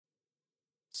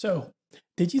So,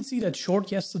 did you see that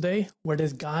short yesterday where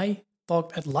this guy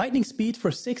talked at lightning speed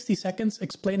for 60 seconds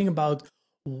explaining about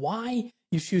why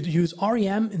you should use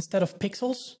REM instead of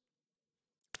pixels?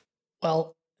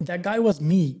 Well, that guy was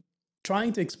me,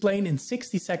 trying to explain in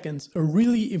 60 seconds a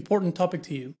really important topic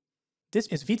to you. This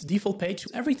is Vite's default page.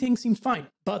 Everything seems fine,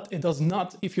 but it does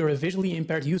not if you're a visually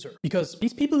impaired user, because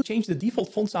these people change the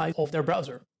default font size of their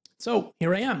browser. So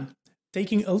here I am,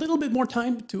 taking a little bit more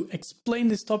time to explain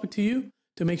this topic to you,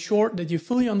 to make sure that you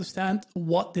fully understand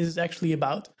what this is actually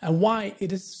about and why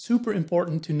it is super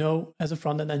important to know as a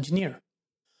front-end engineer.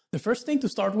 The first thing to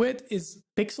start with is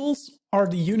pixels are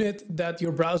the unit that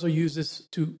your browser uses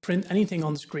to print anything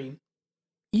on the screen.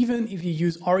 Even if you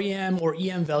use REM or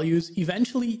EM values,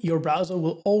 eventually your browser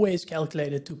will always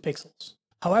calculate it to pixels.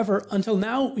 However, until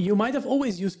now, you might have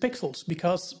always used pixels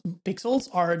because pixels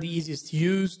are the easiest to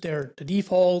use, they're the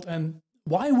default, and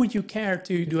why would you care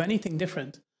to do anything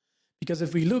different? Because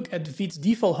if we look at Vite's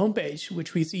default homepage,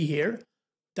 which we see here,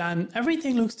 then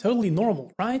everything looks totally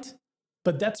normal, right?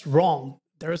 But that's wrong.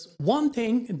 There's one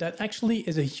thing that actually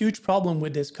is a huge problem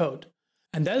with this code.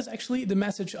 And that is actually the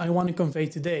message I want to convey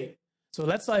today. So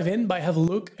let's dive in by having a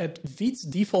look at Vite's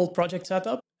default project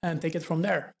setup and take it from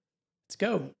there. Let's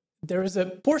go. There is a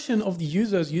portion of the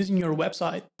users using your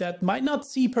website that might not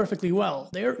see perfectly well.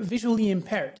 They're visually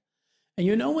impaired. And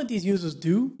you know what these users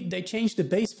do? They change the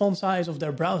base font size of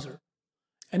their browser.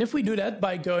 And if we do that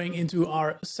by going into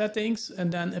our settings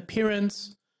and then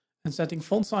appearance and setting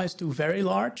font size to very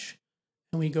large,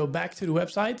 and we go back to the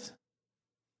website,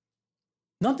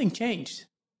 nothing changed.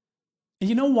 And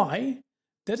you know why?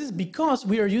 That is because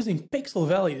we are using pixel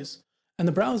values and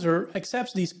the browser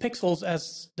accepts these pixels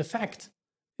as the fact.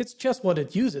 It's just what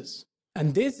it uses.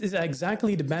 And this is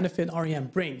exactly the benefit REM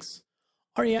brings.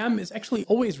 REM is actually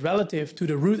always relative to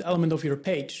the root element of your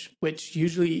page, which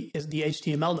usually is the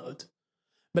HTML node.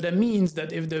 But that means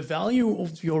that if the value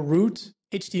of your root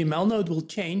HTML node will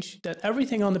change, that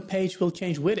everything on the page will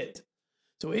change with it.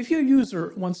 So if your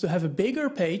user wants to have a bigger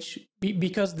page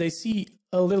because they see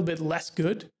a little bit less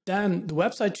good, then the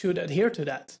website should adhere to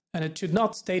that. And it should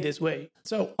not stay this way.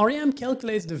 So REM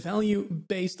calculates the value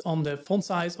based on the font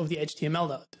size of the HTML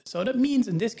node. So that means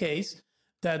in this case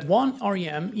that one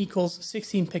REM equals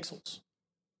 16 pixels.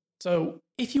 So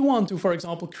if you want to, for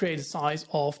example, create a size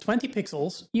of 20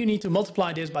 pixels, you need to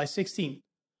multiply this by 16.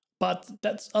 But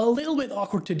that's a little bit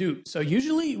awkward to do. So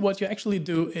usually what you actually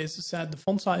do is set the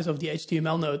font size of the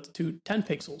HTML node to 10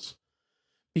 pixels.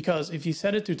 Because if you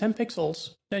set it to 10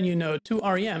 pixels, then you know 2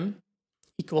 REM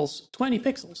equals 20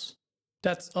 pixels.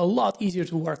 That's a lot easier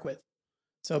to work with.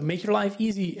 So make your life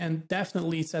easy and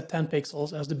definitely set 10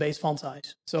 pixels as the base font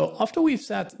size. So after we've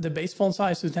set the base font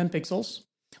size to 10 pixels,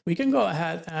 we can go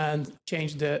ahead and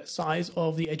change the size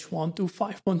of the H1 to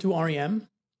 5.2 REM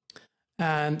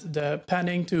and the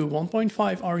padding to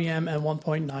 1.5 REM and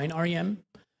 1.9 REM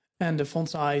and the font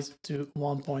size to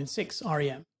 1.6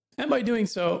 REM. And by doing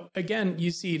so, again,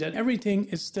 you see that everything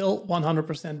is still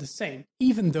 100% the same,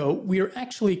 even though we are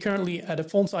actually currently at a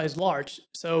font size large.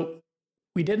 So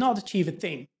we did not achieve a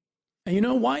thing. And you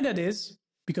know why that is?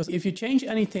 Because if you change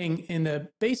anything in the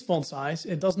base font size,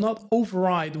 it does not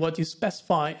override what you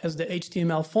specify as the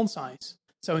HTML font size.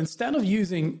 So instead of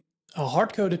using a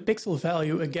hard-coded pixel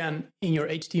value again in your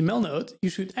HTML node, you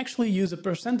should actually use a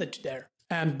percentage there.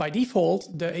 And by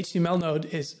default, the HTML node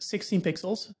is 16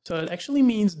 pixels. So it actually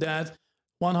means that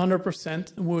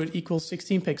 100% would equal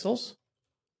 16 pixels.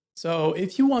 So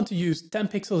if you want to use 10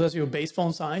 pixels as your base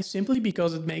font size, simply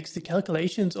because it makes the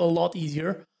calculations a lot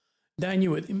easier, then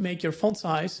you would make your font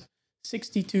size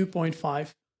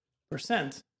 62.5%.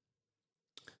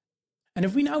 And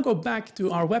if we now go back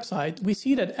to our website, we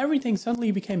see that everything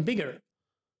suddenly became bigger.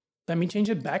 Let me change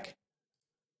it back.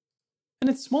 And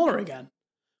it's smaller again.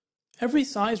 Every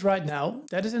size right now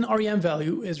that is an REM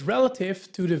value is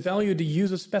relative to the value the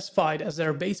user specified as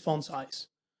their base font size.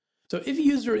 So if a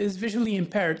user is visually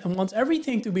impaired and wants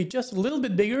everything to be just a little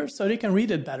bit bigger so they can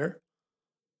read it better,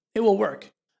 it will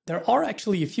work. There are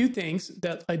actually a few things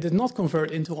that I did not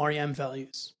convert into REM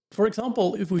values. For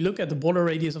example, if we look at the border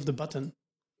radius of the button,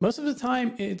 most of the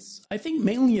time it's, I think,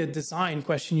 mainly a design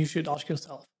question you should ask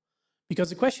yourself. Because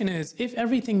the question is, if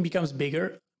everything becomes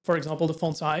bigger, for example, the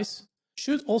font size,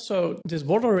 should also this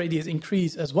border radius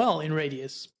increase as well in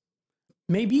radius?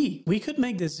 Maybe we could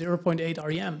make this 0.8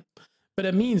 REM, but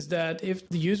it means that if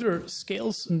the user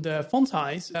scales the font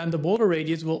size, then the border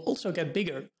radius will also get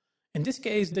bigger. In this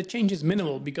case, the change is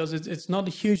minimal because it's not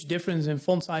a huge difference in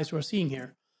font size we're seeing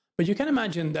here. But you can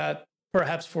imagine that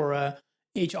perhaps for a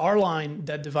HR line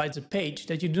that divides a page,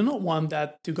 that you do not want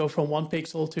that to go from 1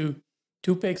 pixel to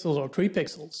 2 pixels or 3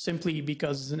 pixels simply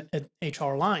because it's an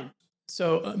HR line.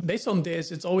 So based on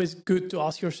this, it's always good to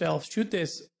ask yourself, should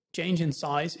this change in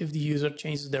size if the user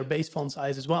changes their base font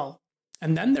size as well?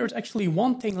 And then there's actually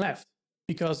one thing left,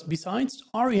 because besides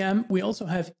REM, we also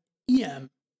have EM.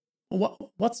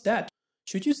 What's that?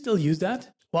 Should you still use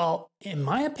that? Well, in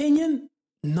my opinion,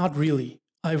 not really.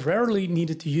 I rarely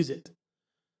needed to use it.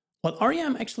 What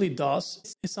REM actually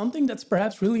does is something that's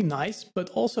perhaps really nice, but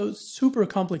also super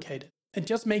complicated. It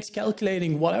just makes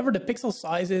calculating whatever the pixel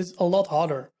size is a lot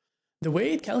harder. The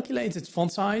way it calculates its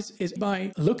font size is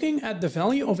by looking at the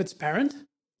value of its parent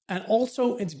and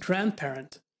also its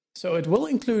grandparent. So it will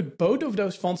include both of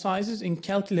those font sizes in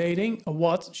calculating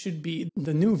what should be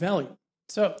the new value.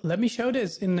 So let me show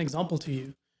this in an example to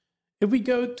you. If we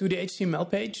go to the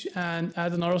HTML page and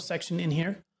add another section in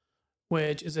here,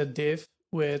 which is a div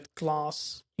with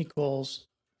class equals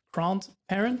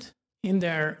frontparent, in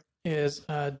there is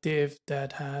a div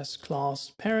that has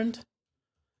class parent.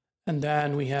 And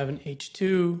then we have an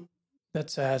h2 that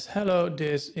says, hello,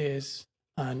 this is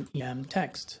an EM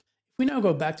text. If we now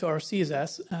go back to our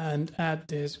CSS and add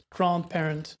this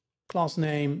grandparent class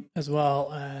name as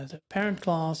well as the parent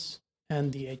class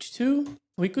and the h2,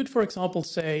 we could, for example,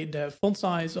 say the font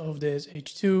size of this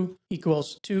h2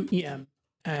 equals 2EM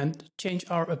and change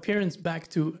our appearance back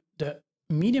to the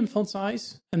medium font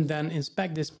size, and then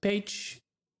inspect this page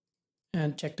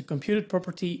and check the computed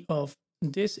property of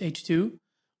this h2.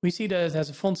 We see that it has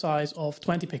a font size of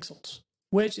 20 pixels,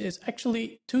 which is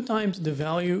actually 2 times the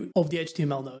value of the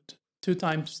HTML node. 2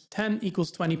 times 10 equals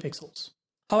 20 pixels.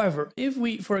 However, if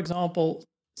we, for example,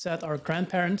 set our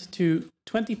grandparent to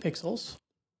 20 pixels,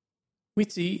 we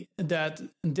see that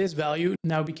this value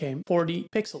now became 40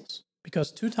 pixels,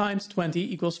 because 2 times 20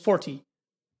 equals 40.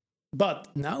 But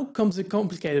now comes the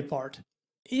complicated part.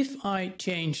 If I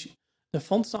change the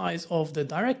font size of the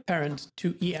direct parent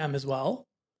to EM as well,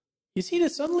 you see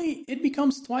that suddenly it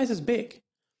becomes twice as big.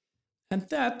 And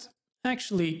that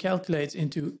actually calculates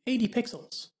into 80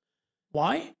 pixels.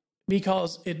 Why?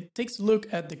 Because it takes a look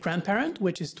at the grandparent,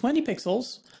 which is 20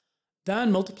 pixels,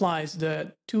 then multiplies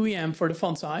the 2EM for the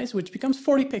font size, which becomes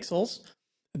 40 pixels,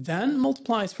 then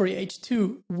multiplies for the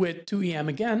H2 with 2EM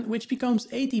again, which becomes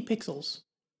 80 pixels.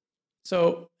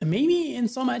 So maybe in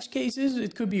some edge cases,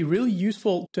 it could be really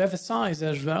useful to have a size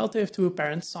that is relative to a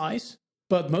parent size.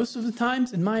 But most of the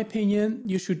times, in my opinion,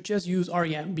 you should just use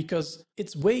REM because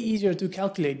it's way easier to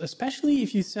calculate, especially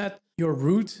if you set your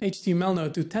root HTML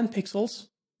node to 10 pixels.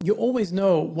 You always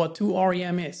know what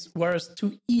 2REM is, whereas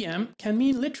 2EM can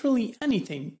mean literally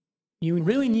anything. You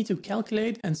really need to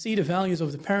calculate and see the values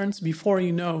of the parents before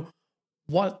you know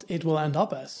what it will end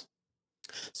up as.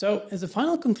 So as a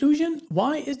final conclusion,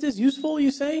 why is this useful,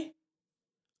 you say?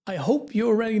 I hope you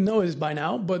already know this by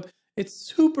now, but it's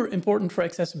super important for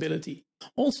accessibility.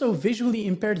 Also, visually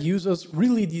impaired users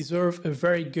really deserve a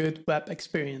very good web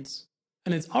experience.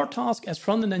 And it's our task as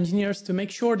front-end engineers to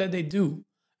make sure that they do.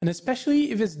 And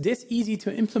especially if it's this easy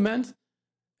to implement,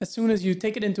 as soon as you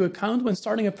take it into account when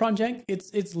starting a project,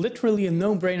 it's literally a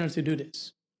no-brainer to do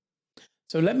this.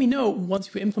 So let me know once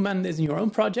you implement this in your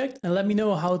own project and let me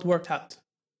know how it worked out.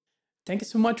 Thank you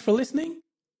so much for listening.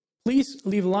 Please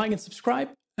leave a like and subscribe,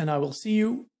 and I will see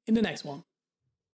you in the next one.